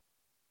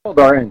Hello,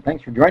 Dara, and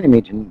thanks for joining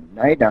me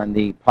tonight on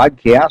the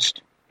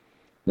podcast,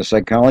 The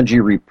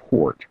Psychology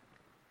Report.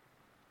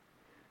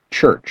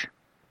 Church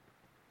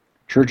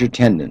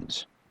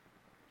attendance.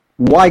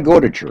 Why go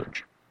to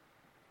church?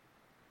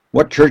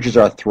 What churches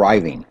are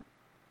thriving?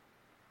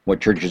 What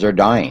churches are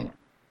dying?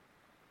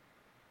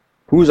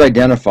 Who's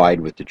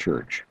identified with the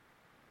church?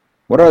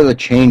 What are the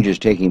changes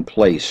taking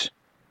place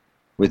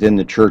within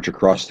the church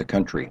across the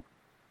country?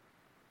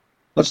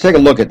 Let's take a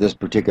look at this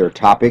particular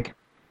topic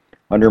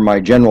under my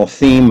general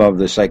theme of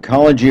the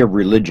psychology of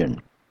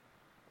religion.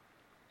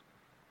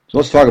 So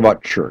let's talk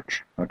about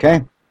church,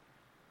 okay?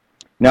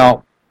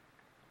 Now,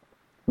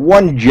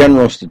 one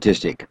general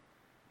statistic,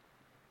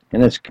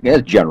 and it's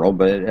general,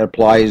 but it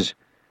applies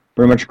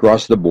pretty much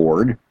across the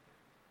board.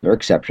 There are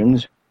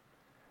exceptions,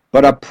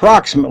 but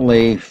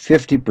approximately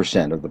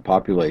 50% of the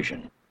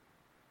population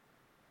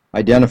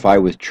identify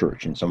with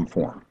church in some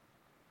form.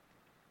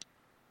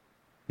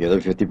 The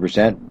other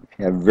 50%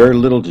 have very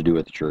little to do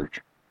with the church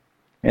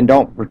and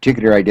don't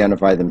particularly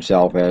identify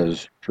themselves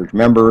as church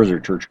members or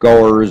church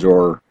goers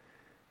or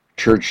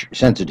church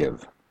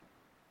sensitive.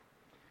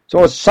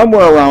 So it's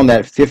somewhere around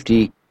that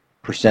 50%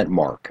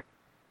 mark.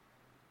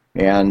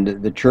 And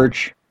the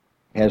church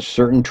has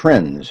certain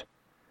trends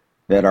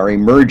that are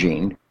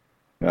emerging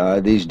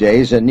these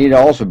days that need to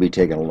also be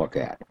taken a look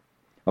at.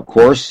 Of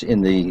course,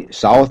 in the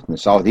South and the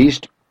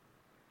Southeast,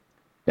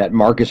 that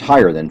mark is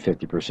higher than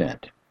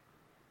 50%.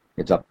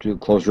 It's up to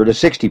closer to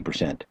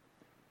 60%.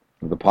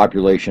 The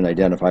population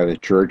identify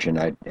with church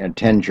and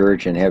attend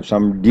church and have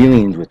some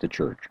dealings with the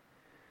church.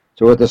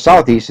 So at the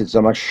Southeast, it's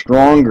a much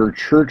stronger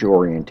church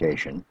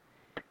orientation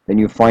than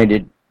you find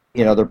it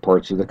in other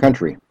parts of the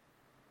country.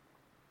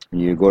 And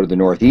you go to the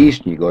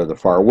Northeast, and you go to the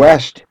far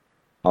West,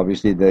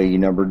 obviously the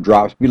number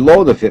drops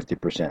below the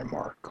 50%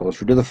 mark,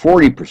 closer to the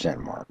 40%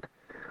 mark.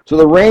 So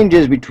the range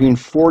is between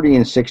 40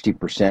 and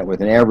 60%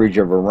 with an average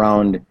of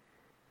around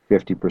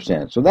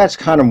 50%. So that's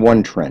kind of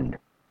one trend.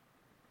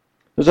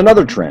 There's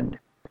another trend.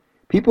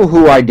 People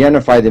who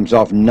identify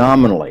themselves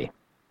nominally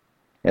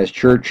as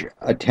church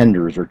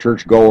attenders or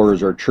church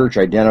goers or church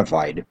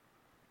identified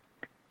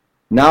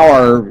now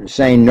are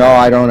saying, no,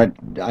 I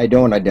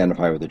don't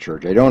identify with the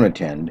church. I don't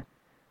attend.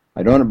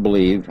 I don't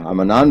believe.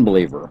 I'm a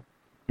non-believer.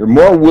 They're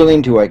more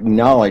willing to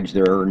acknowledge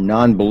their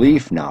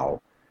non-belief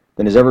now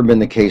than has ever been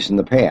the case in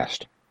the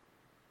past.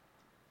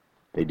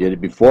 They did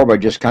it before by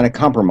just kind of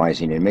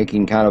compromising and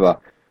making kind of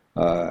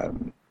a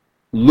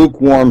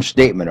lukewarm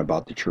statement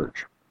about the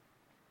church.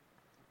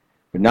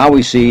 But now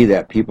we see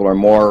that people are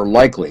more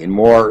likely and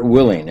more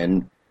willing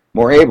and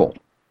more able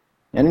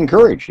and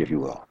encouraged, if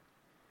you will,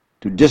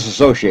 to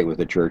disassociate with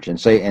the church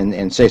and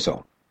say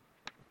so.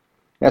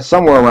 That's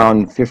somewhere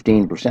around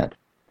 15%,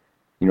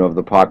 of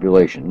the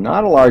population.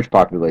 Not a large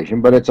population,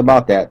 but it's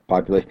about that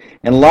population.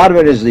 And a lot of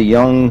it is the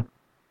young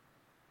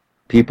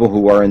people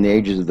who are in the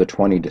ages of the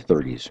 20 to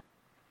 30s,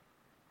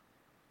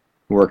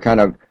 who are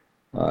kind of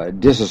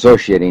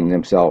disassociating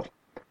themselves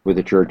with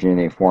the church in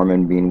any form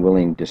and being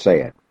willing to say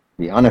it.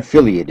 The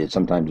unaffiliated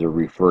sometimes are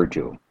referred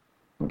to.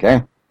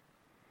 Okay?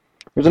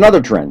 There's another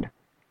trend.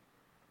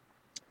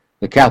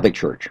 The Catholic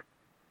Church.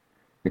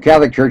 The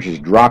Catholic Church is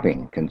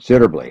dropping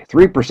considerably,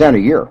 3% a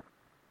year.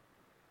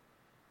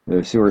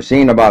 So we're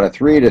seeing about a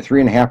 3 to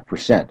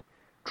 3.5%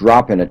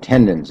 drop in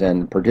attendance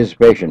and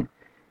participation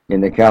in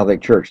the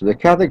Catholic Church. The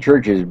Catholic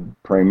Church is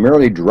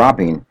primarily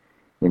dropping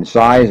in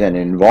size and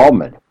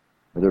involvement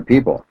with their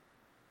people.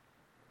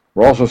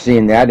 We're also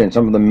seeing that in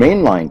some of the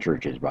mainline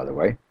churches, by the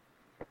way.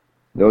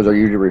 Those are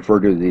usually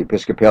referred to the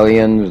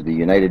Episcopalians, the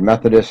United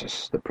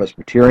Methodists, the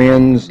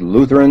Presbyterians,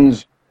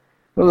 Lutherans.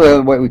 Those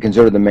are what we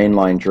consider the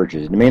mainline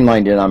churches, the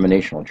mainline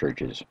denominational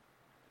churches.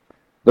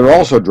 They're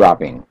also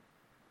dropping.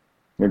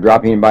 They're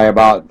dropping by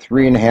about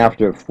 3.5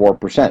 to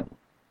 4%.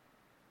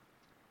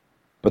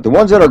 But the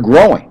ones that are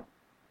growing,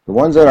 the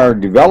ones that are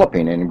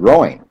developing and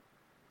growing,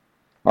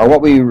 are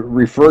what we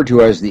refer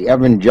to as the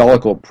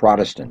evangelical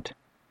Protestant.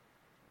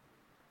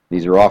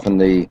 These are often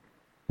the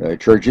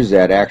churches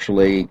that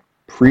actually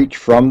preach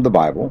from the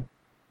Bible.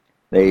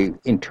 They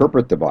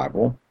interpret the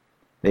Bible.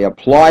 They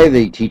apply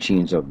the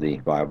teachings of the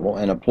Bible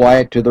and apply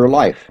it to their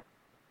life.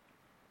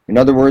 In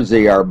other words,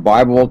 they are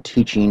Bible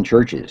teaching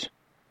churches.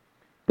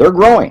 They're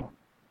growing.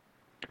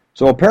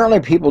 So apparently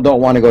people don't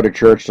want to go to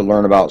church to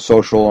learn about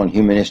social and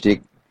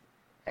humanistic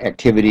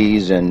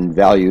activities and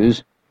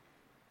values.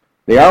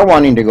 They are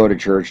wanting to go to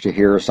church to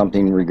hear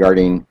something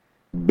regarding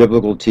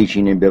biblical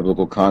teaching and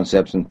biblical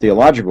concepts and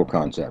theological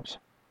concepts.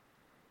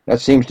 That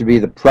seems to be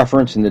the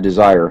preference and the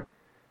desire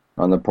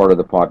on the part of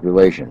the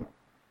population.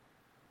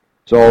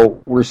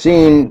 So we're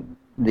seeing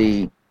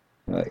the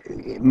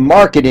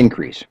market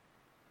increase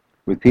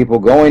with people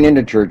going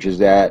into churches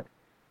that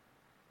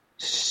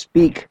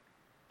speak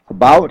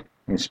about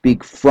and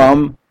speak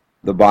from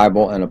the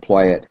Bible and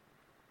apply it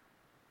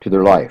to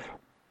their life.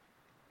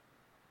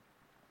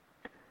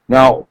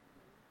 Now,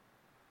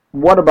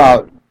 what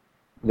about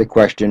the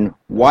question,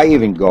 why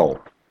even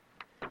go?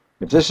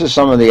 If this is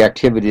some of the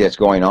activity that's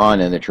going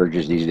on in the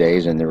churches these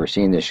days, and we're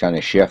seeing this kind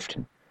of shift,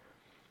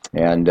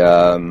 and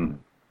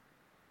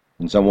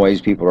In some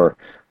ways, people are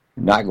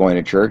not going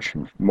to church.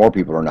 More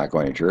people are not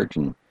going to church,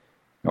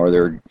 or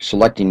they're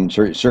selecting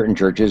certain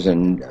churches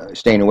and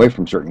staying away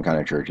from certain kind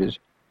of churches.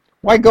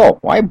 Why go?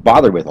 Why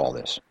bother with all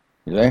this?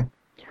 You say?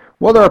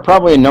 Well, there are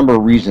probably a number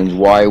of reasons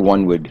why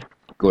one would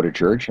go to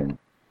church and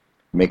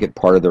make it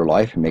part of their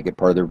life and make it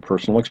part of their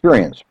personal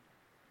experience.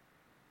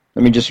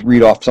 Let me just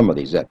read off some of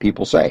these that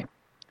people say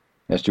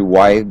as to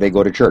why they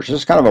go to church. This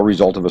is kind of a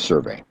result of a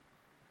survey.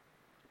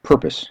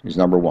 Purpose is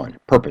number one.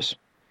 Purpose.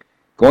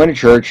 Going to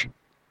church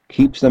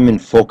keeps them in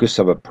focus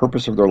of a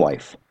purpose of their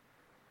life.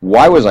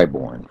 Why was I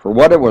born? For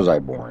what was I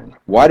born?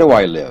 Why do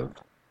I live?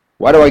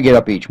 Why do I get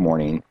up each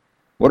morning?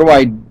 What do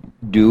I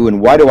do,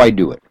 and why do I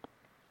do it?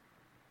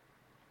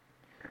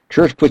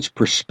 Church puts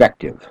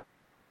perspective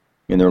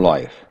in their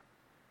life.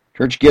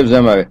 Church gives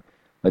them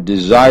a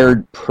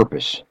desired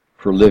purpose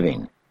for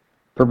living,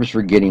 purpose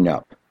for getting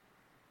up.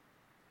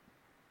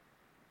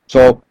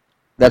 So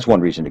that's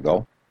one reason to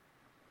go.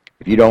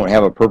 If you don't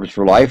have a purpose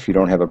for life, you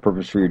don't have a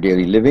purpose for your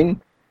daily living,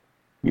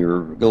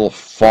 you're a little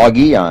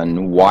foggy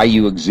on why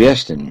you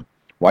exist and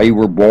why you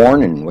were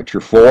born and what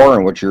you're for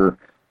and what you're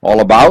all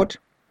about,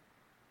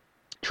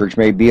 church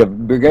may be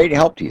of great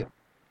help to you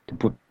to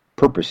put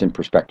purpose in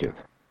perspective.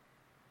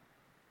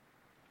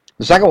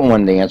 The second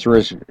one, the answer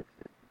is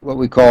what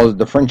we call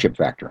the friendship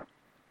factor.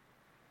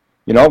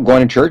 You know,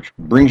 going to church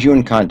brings you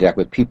in contact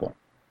with people.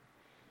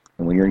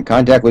 And when you're in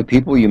contact with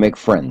people, you make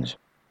friends.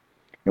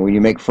 And when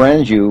you make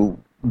friends, you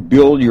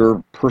build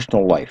your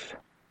personal life.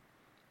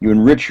 You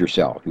enrich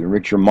yourself. You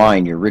enrich your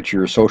mind. You enrich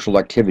your social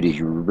activities.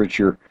 You enrich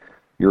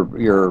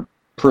your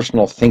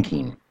personal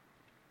thinking.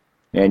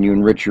 And you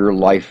enrich your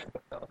life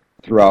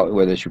throughout,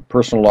 whether it's your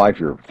personal life,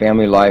 your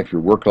family life, your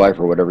work life,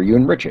 or whatever. You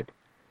enrich it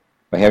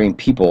by having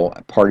people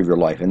a part of your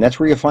life. And that's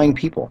where you find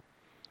people,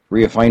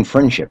 where you find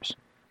friendships,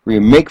 where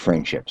you make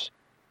friendships,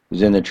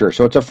 is in the church.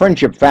 So it's a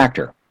friendship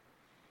factor.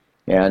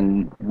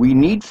 And we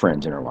need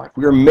friends in our life.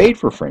 We are made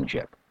for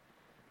friendship.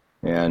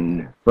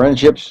 And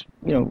friendships,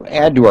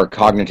 add to our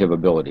cognitive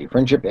ability.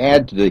 Friendships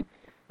add to the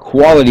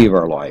quality of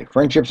our life.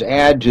 Friendships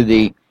add to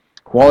the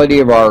quality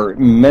of our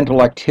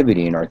mental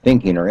activity and our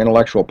thinking, our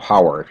intellectual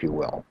power, if you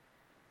will.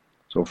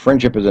 So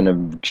friendship is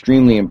an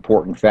extremely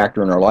important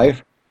factor in our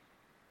life.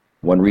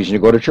 One reason to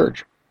go to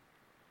church.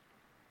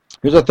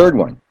 Here's a third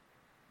one.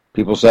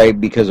 People say,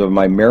 because of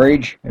my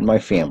marriage and my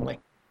family.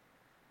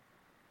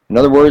 In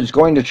other words,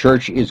 going to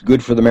church is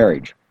good for the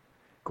marriage.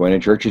 Going to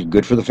church is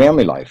good for the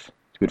family life.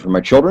 It's good for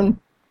my children.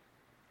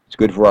 It's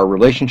good for our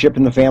relationship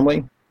in the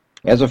family.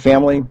 As a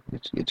family,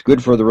 it's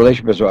good for the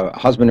relationship as a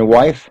husband and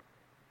wife,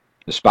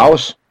 the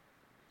spouse.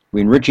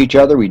 We enrich each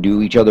other. We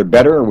do each other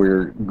better.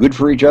 We're good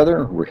for each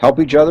other. We help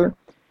each other.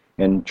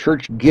 And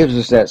church gives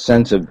us that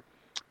sense of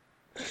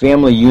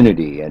family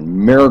unity and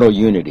marital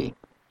unity,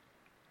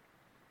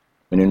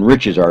 and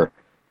enriches our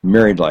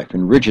married life,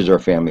 enriches our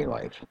family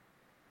life.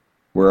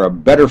 We're a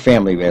better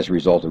family as a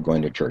result of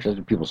going to church. That's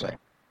what people say.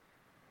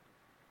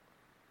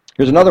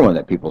 Here's another one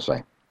that people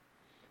say.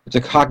 It's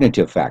a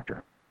cognitive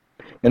factor.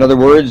 In other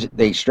words,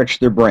 they stretch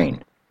their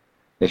brain.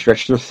 They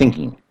stretch their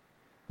thinking.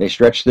 They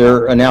stretch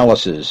their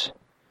analysis,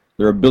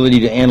 their ability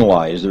to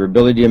analyze, their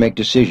ability to make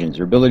decisions,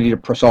 their ability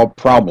to solve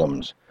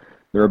problems,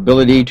 their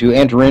ability to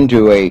enter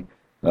into a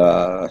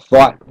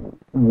thought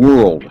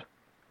world,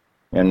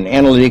 an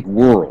analytic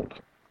world.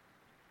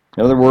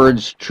 In other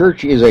words,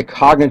 church is a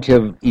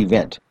cognitive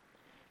event.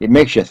 It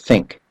makes you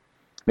think.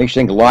 It makes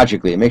you think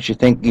logically. It makes you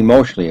think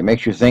emotionally. It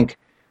makes you think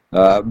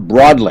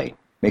broadly.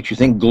 It makes you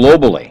think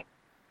globally.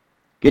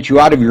 Gets you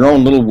out of your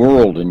own little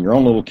world and your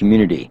own little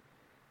community.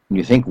 And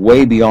you think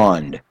way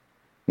beyond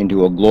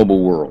into a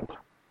global world.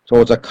 So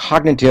it's a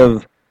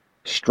cognitive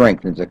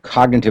strength. It's a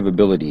cognitive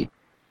ability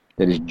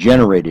that is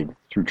generated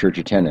through church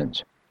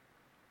attendance.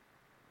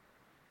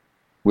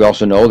 We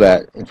also know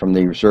that from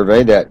the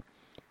survey that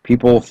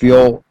people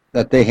feel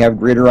that they have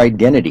greater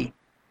identity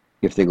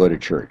if they go to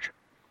church.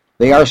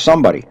 They are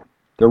somebody.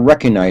 They're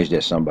recognized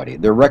as somebody.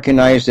 They're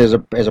recognized as a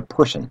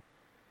person.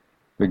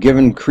 They're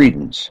given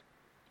credence.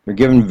 They're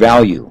given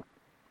value.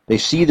 They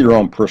see their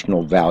own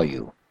personal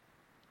value.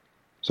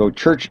 So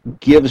church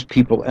gives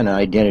people an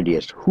identity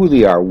as to who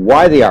they are,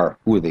 why they are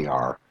who they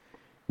are,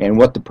 and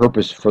what the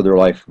purpose for their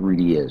life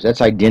really is. That's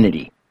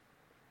identity.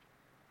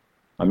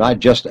 I'm not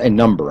just a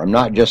number. I'm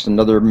not just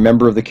another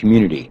member of the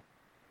community.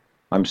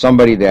 I'm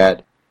somebody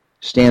that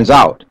stands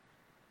out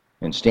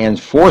and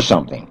stands for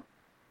something.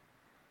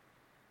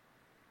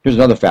 Here's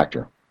another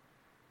factor.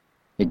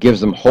 It gives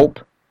them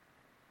hope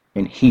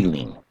and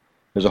healing.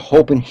 There's a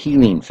hope and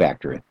healing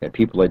factor that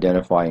people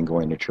identify in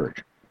going to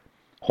church.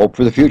 Hope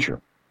for the future.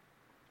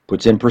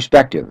 Puts in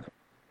perspective.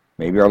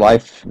 Maybe our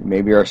life,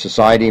 maybe our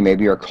society,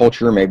 maybe our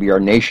culture, maybe our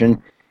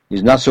nation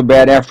is not so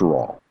bad after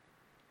all.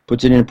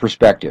 Puts it in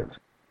perspective.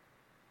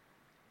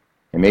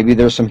 And maybe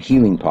there's some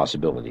healing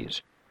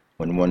possibilities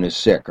when one is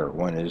sick or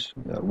one is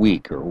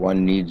weak or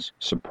one needs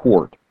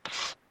support,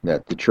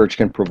 that the church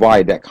can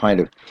provide that kind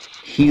of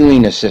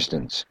healing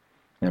assistance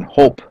and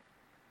hope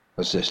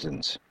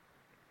assistance.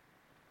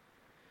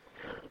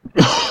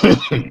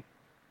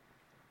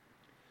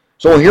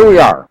 So here we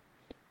are.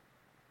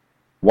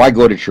 Why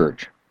go to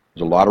church?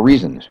 There's a lot of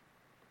reasons.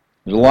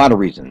 There's a lot of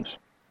reasons.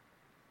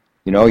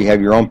 You know, you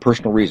have your own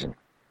personal reason.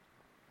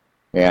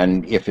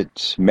 And if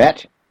it's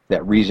met,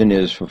 that reason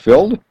is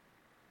fulfilled,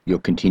 you'll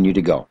continue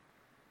to go.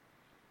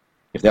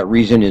 If that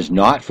reason is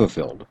not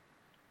fulfilled,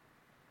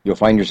 you'll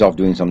find yourself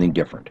doing something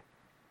different.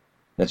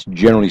 That's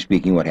generally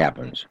speaking what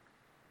happens.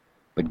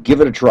 But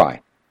give it a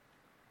try.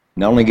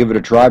 Not only give it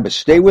a try, but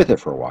stay with it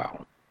for a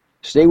while.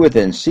 Stay with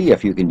it and see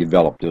if you can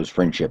develop those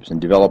friendships and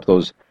develop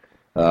those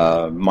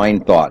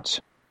mind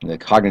thoughts, the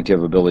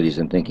cognitive abilities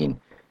and thinking.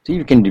 See if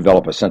you can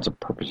develop a sense of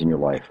purpose in your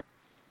life.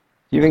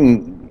 See if you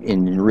can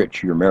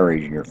enrich your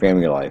marriage and your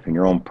family life and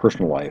your own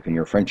personal life and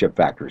your friendship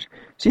factors.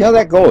 See how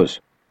that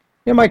goes.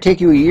 It might take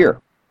you a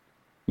year,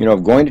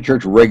 of going to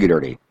church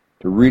regularly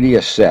to really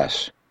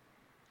assess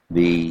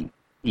the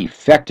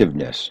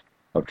effectiveness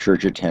of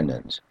church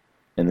attendance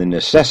and the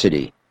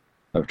necessity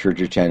of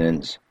church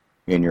attendance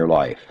in your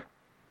life.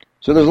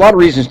 So there's a lot of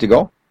reasons to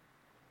go.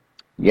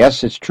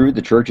 Yes, it's true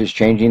the church is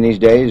changing these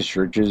days.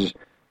 Churches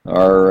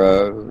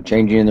are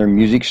changing in their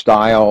music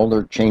style.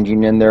 They're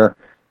changing in their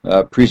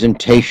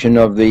presentation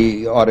of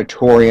the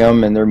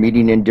auditorium, and they're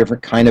meeting in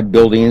different kind of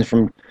buildings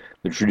from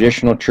the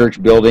traditional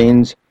church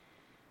buildings.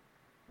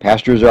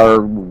 Pastors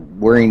are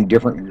wearing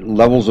different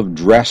levels of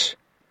dress.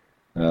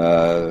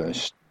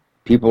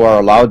 People are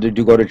allowed to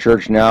go to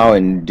church now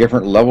in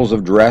different levels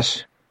of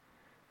dress,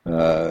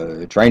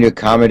 trying to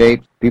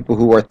accommodate people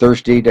who are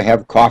thirsty to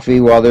have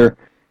coffee while they're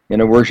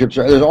in a worship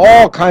service. There's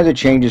all kinds of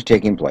changes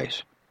taking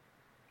place.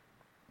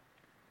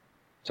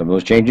 Some of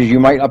those changes you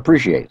might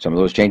appreciate. Some of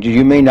those changes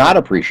you may not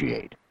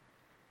appreciate.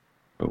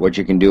 But what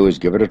you can do is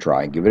give it a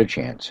try, give it a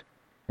chance,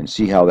 and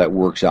see how that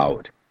works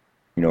out,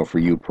 for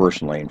you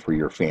personally and for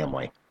your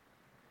family.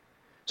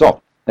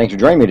 So, thanks for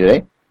joining me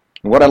today.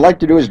 And what I'd like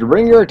to do is to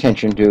bring your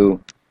attention to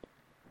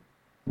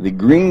the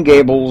Green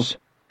Gables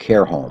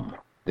Care Home.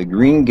 The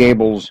Green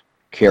Gables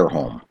Care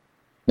Home.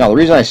 Now, the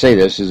reason I say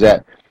this is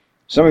that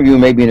some of you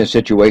may be in a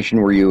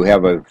situation where you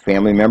have a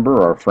family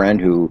member or a friend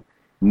who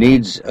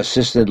needs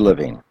assisted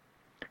living,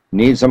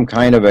 needs some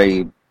kind of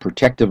a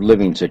protective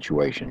living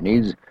situation,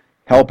 needs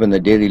help in the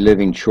daily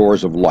living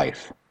chores of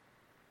life.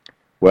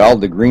 Well,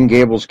 the Green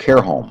Gables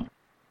Care Home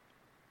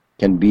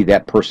can be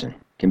that person,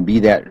 can be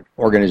that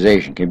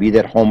organization, can be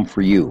that home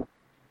for you.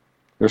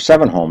 There are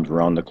 7 homes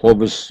around the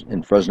Clovis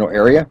and Fresno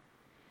area,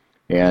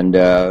 and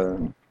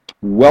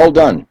well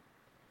done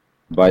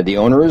by the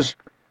owners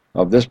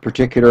of this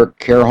particular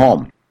care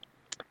home.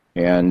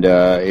 And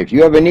if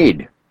you have a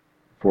need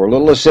for a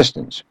little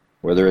assistance,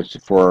 whether it's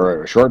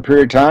for a short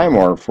period of time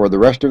or for the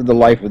rest of the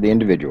life of the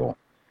individual,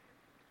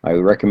 I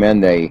would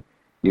recommend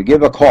you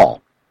give a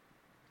call,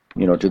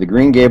 to the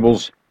Green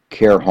Gables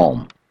Care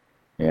Home.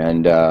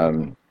 And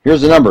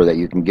here's the number that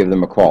you can give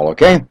them a call,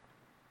 okay?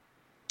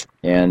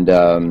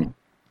 And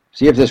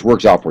see if this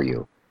works out for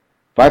you.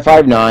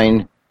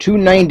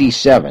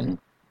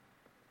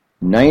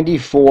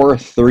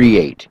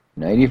 559-297-9438.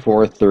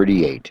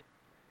 9438.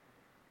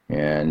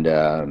 And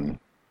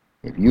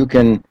if you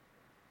can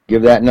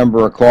give that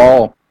number a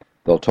call,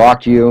 they'll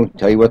talk to you,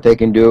 tell you what they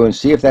can do, and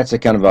see if that's a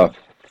kind of a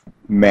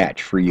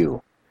match for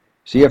you.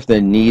 See if the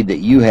need that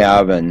you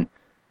have and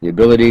the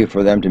ability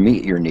for them to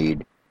meet your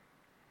need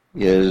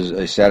is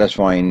a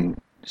satisfying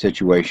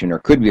situation or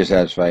could be a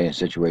satisfying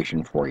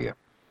situation for you.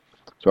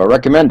 So I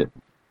recommend it.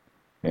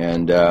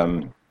 And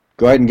go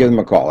ahead and give them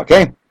a call,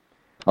 okay?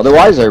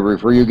 Otherwise, I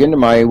refer you again to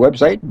my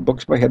website,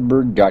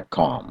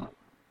 booksbyhedberg.com.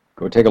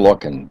 Go take a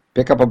look and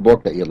pick up a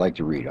book that you'd like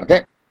to read,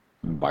 okay?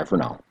 Bye for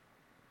now.